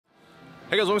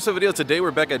Hey guys, welcome to the video. Today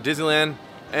we're back at Disneyland,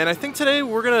 and I think today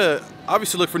we're gonna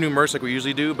obviously look for new merch like we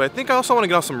usually do, but I think I also want to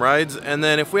get on some rides, and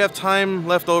then if we have time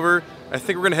left over, I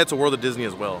think we're gonna head to World of Disney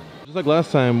as well. Just like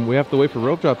last time, we have to wait for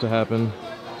rope drop to happen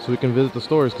so we can visit the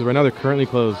stores, because right now they're currently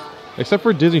closed, except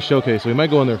for Disney Showcase, so we might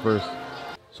go in there first.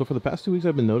 So for the past 2 weeks,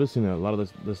 I've been noticing that a lot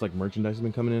of this like merchandise has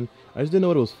been coming in. I just didn't know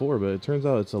what it was for, but it turns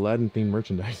out it's Aladdin themed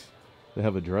merchandise. They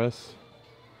have a dress.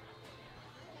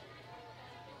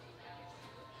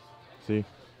 See?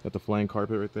 Got the flying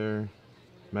carpet right there,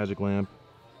 magic lamp.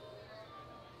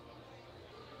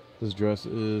 This dress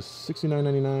is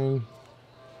 $69.99,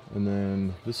 and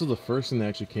then this is the first thing that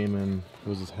actually came in. It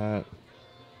was this hat.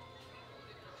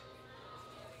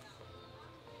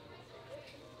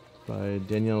 By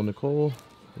Danielle Nicole.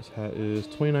 This hat is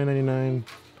 $29.99.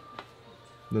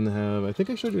 Then they have, I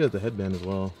think I showed you guys the headband as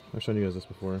well. I've shown you guys this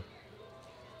before.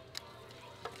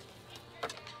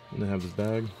 And they have this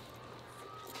bag.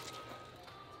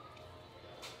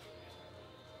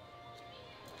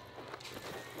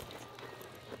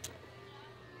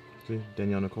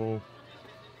 Danielle Nicole.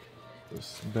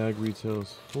 This bag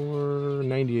retails for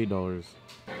 $98.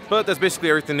 But that's basically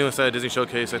everything new inside of Disney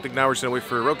Showcase. I think now we're just gonna wait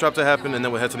for rope drop to happen, and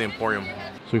then we'll head to the Emporium.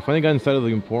 So we finally got inside of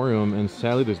the Emporium, and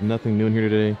sadly there's nothing new in here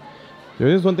today. There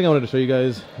is one thing I wanted to show you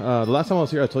guys. The last time I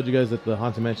was here, I told you guys that the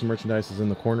Haunted Mansion merchandise is in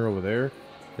the corner over there.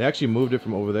 They actually moved it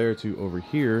from over there to over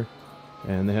here,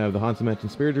 and they have the Haunted Mansion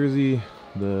Spirit jersey,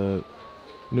 the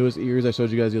newest ears I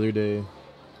showed you guys the other day,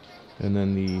 and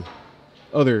then the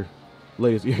other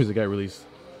latest ears that got released.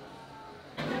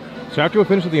 So after we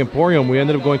finished with the Emporium, we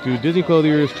ended up going through Disney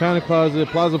Clothiers, China Closet,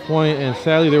 Plaza Point, and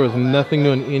sadly there was nothing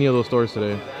new in any of those stores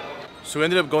today. So we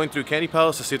ended up going through Candy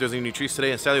Palace to see if there's any new treats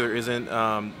today, and sadly there isn't.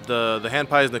 The hand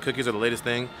pies and the cookies are the latest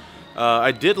thing.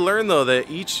 I did learn though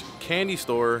that each candy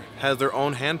store has their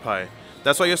own hand pie.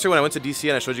 That's why yesterday when I went to DC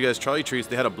and I showed you guys Charlie Treats,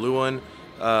 they had a blue one.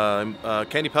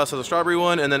 Candy Palace has a strawberry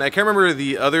one, and then I can't remember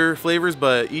the other flavors,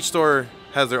 but each store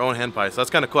has their own hand pie, so that's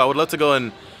kind of cool. I would love to go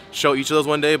and show each of those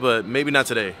one day, but maybe not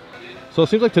today. So it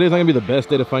seems like today's not gonna be the best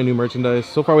day to find new merchandise.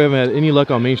 So far we haven't had any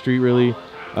luck on Main Street really.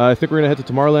 I think we're gonna head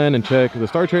to Tomorrowland and check the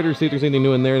Star Trader, see if there's anything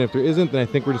new in there, and if there isn't, then I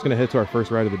think we're just gonna head to our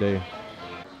first ride of the day.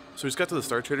 So we just got to the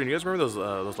Star Trader, and you guys remember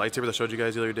those lightsabers I showed you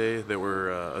guys the other day that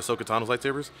were Ahsoka Tano's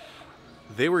lightsabers?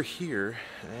 They were here,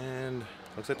 and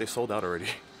looks like they sold out already.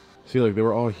 See, like they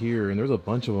were all here, and there was a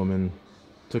bunch of them, and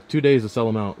it took 2 days to sell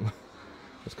them out.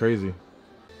 That's crazy.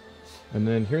 And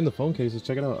then here in the phone cases,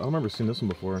 check it out. I don't remember seeing this one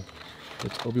before.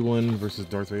 It's Obi-Wan versus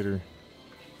Darth Vader.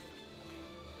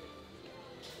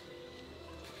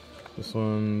 This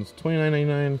one's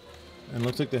 $29.99, and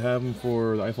looks like they have them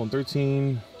for the iPhone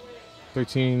 13,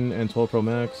 13 and 12 Pro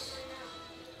Max,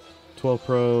 12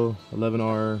 Pro,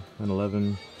 11R, and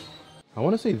 11. I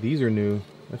want to say these are new.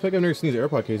 I feel like I've never seen these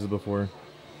AirPod cases before.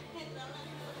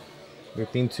 They're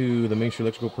themed to the Main Street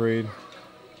Electrical Parade.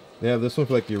 They have this one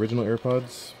for like the original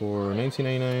AirPods for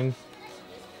 $19.99.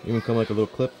 Even come like a little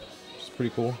clip, which is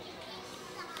pretty cool.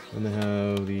 And they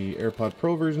have the AirPod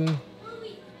Pro version,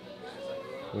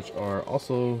 which are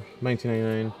also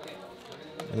 $19.99.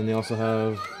 And then they also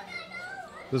have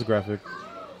this graphic,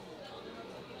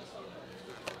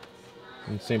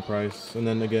 and same price. And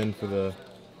then again for the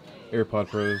AirPod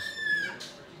Pros.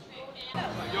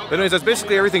 But anyways, that's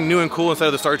basically everything new and cool inside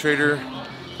of the Star Trader.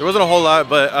 There wasn't a whole lot,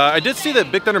 but I did see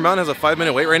that Big Thunder Mountain has a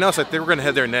 5-minute wait right now, so I think we're gonna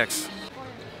head there next.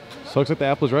 So looks like the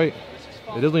app was right.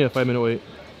 It is only a 5-minute wait.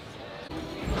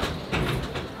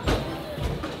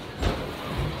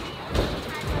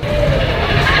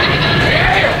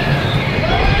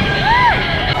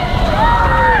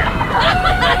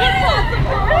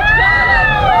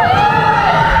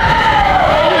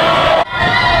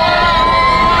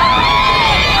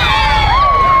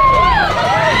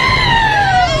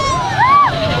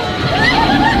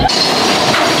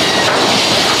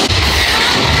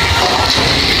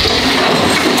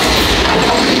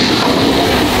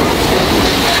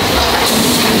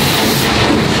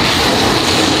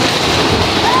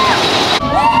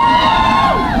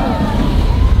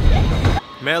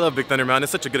 Man, I love Big Thunder Mountain.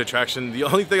 It's such a good attraction. The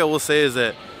only thing I will say is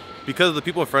that because of the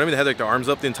people in front of me that had like their arms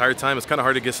up the entire time, it's kind of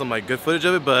hard to get some like good footage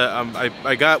of it, but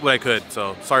I got what I could,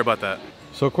 so sorry about that.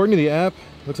 So according to the app,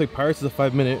 looks like Pirates is a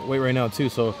 5-minute wait right now too,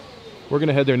 so we're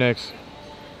gonna head there next.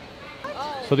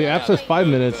 So the app says 5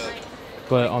 minutes,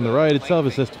 but on the ride itself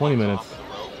it says 20 minutes.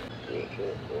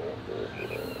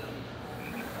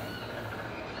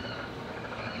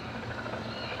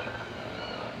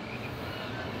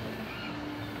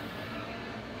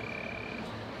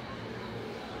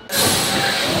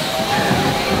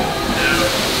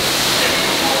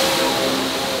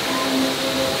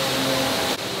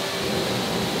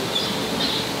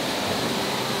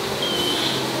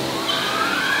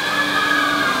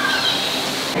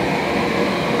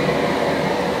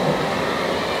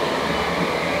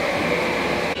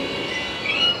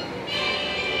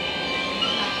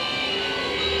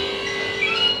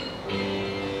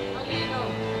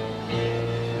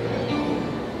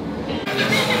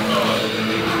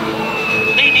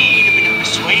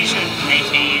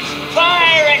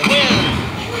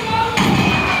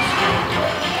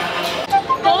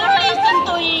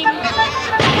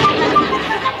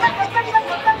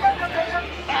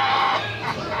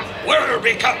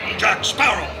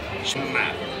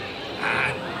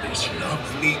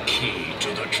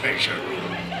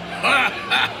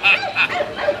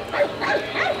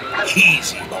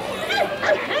 Easy, boy.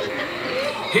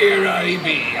 Here I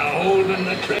be, a-holding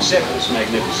the treasure. Accept this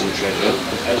magnificent treasure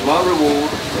as my reward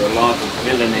for a life of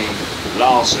villainy,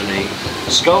 larceny,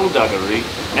 skullduggery,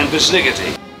 and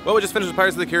bisniggity. Well, we just finished with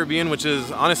Pirates of the Caribbean, which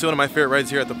is honestly one of my favorite rides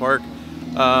here at the park.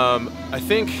 I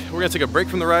think we're gonna take a break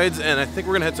from the rides, and I think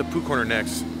we're gonna head to Pooh Corner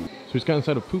next. So we just got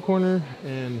inside of Pooh Corner,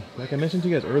 and like I mentioned to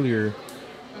you guys earlier,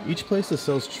 each place that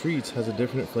sells treats has a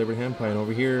different flavored hand pie, and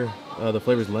over here, the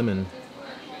flavor is lemon.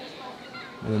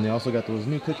 And then they also got those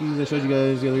new cookies I showed you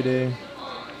guys the other day.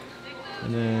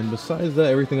 And then besides that,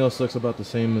 everything else looks about the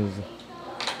same as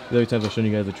the other times I've shown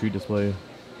you guys the treat display.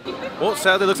 Well,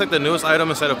 sadly, it looks like the newest item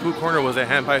inside of Pooh Corner was a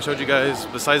hand pie I showed you guys.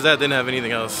 Besides that, didn't have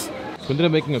anything else. So we ended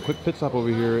up making a quick pit stop over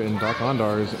here in Doc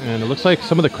Ondar's, and it looks like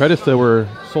some of the credits that were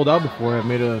sold out before have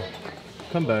made a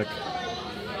comeback.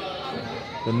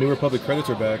 The New Republic credits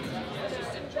are back.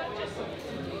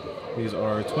 These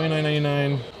are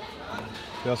 $29.99.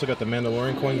 They also got the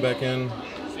Mandalorian coin back in.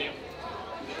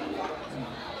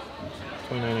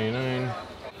 $29.99.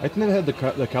 I think they've had the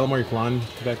calamari flan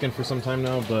back in for some time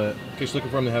now, but in case you're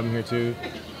looking for them, they have them here too.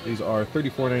 These are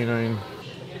 $34.99.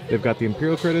 They've got the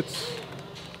Imperial credits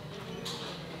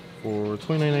for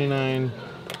 $29.99.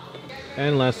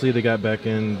 And lastly, they got back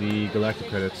in the Galactic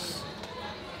credits.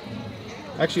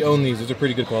 I actually own these. These are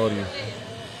pretty good quality.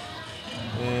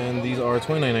 And these are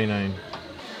 $29.99.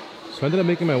 So I ended up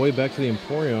making my way back to the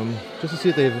Emporium just to see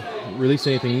if they've released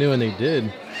anything new, and they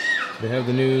did. They have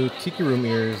the new Tiki Room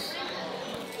ears.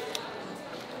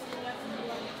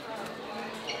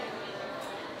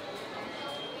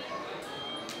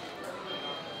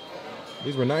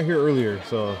 These were not here earlier,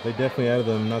 so they definitely added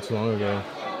them not too long ago.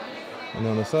 And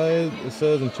on the side, it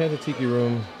says Enchanted Tiki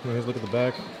Room. Here's a look at the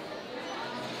back.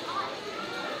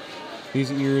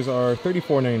 These ears are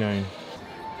 $34.99.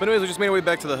 But anyways, we just made our way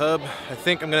back to the hub. I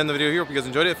think I'm gonna end the video here. Hope you guys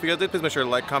enjoyed it. If you guys did, please make sure to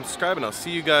like, comment, subscribe, and I'll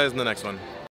see you guys in the next one.